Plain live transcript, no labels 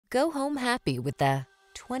Go home happy with the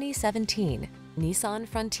 2017 Nissan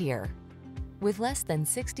Frontier. With less than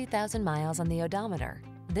 60,000 miles on the odometer,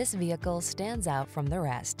 this vehicle stands out from the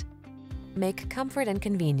rest. Make comfort and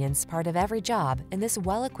convenience part of every job in this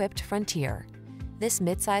well-equipped Frontier. This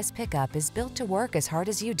midsize pickup is built to work as hard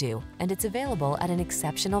as you do, and it's available at an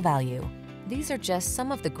exceptional value. These are just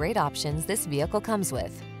some of the great options this vehicle comes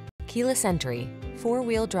with: keyless entry,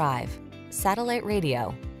 four-wheel drive, satellite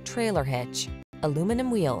radio, trailer hitch, aluminum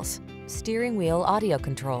wheels, steering wheel audio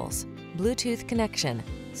controls, Bluetooth connection,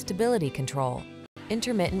 stability control,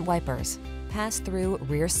 intermittent wipers, pass-through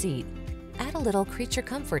rear seat. Add a little creature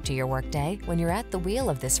comfort to your workday when you're at the wheel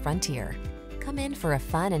of this Frontier. Come in for a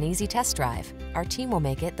fun and easy test drive. Our team will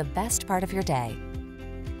make it the best part of your day.